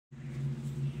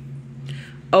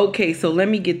Okay, so let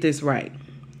me get this right.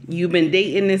 You've been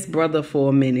dating this brother for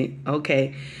a minute,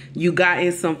 okay? You got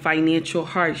in some financial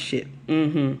hardship.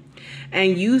 And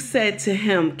you said to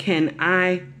him, can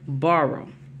I borrow?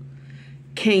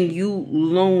 Can you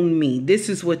loan me? This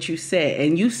is what you said.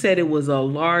 And you said it was a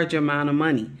large amount of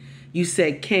money. You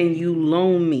said, can you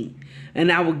loan me?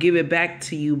 And I will give it back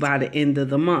to you by the end of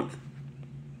the month.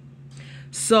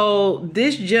 So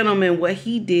this gentleman, what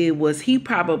he did was he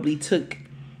probably took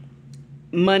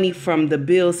money from the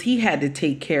bills he had to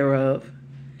take care of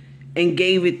and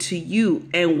gave it to you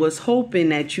and was hoping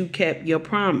that you kept your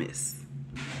promise.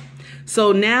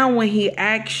 So now when he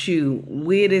asks you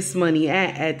where this money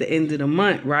at the end of the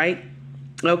month, right?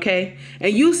 Okay.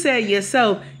 And you said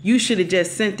yourself, you should have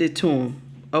just sent it to him.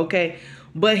 Okay.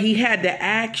 But he had to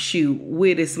ask you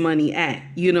where this money at.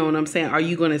 You know what I'm saying? Are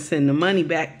you going to send the money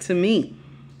back to me?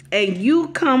 And you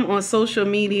come on social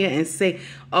media and say,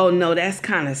 oh, no, that's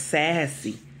kind of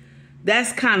sassy.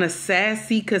 That's kind of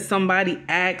sassy because somebody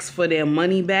asked for their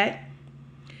money back.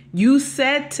 You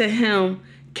said to him,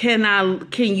 can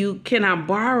I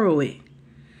borrow it?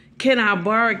 Can I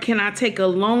borrow it? Can I take a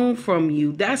loan from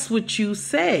you? That's what you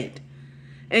said.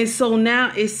 And so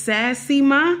now it's sassy,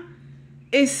 ma?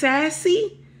 It's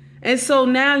sassy? And so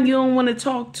now you don't want to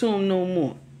talk to him no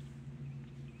more.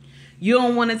 You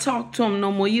don't want to talk to him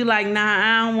no more. You like, nah,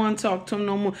 I don't want to talk to him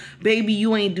no more. Baby,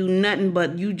 you ain't do nothing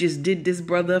but you just did this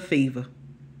brother a favor.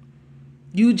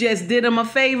 You just did him a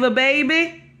favor,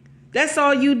 baby. That's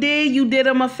all you did. You did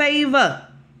him a favor.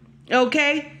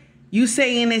 Okay? You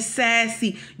saying it's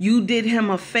sassy. You did him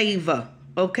a favor.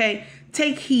 Okay?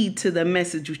 Take heed to the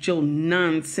message with your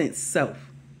nonsense self.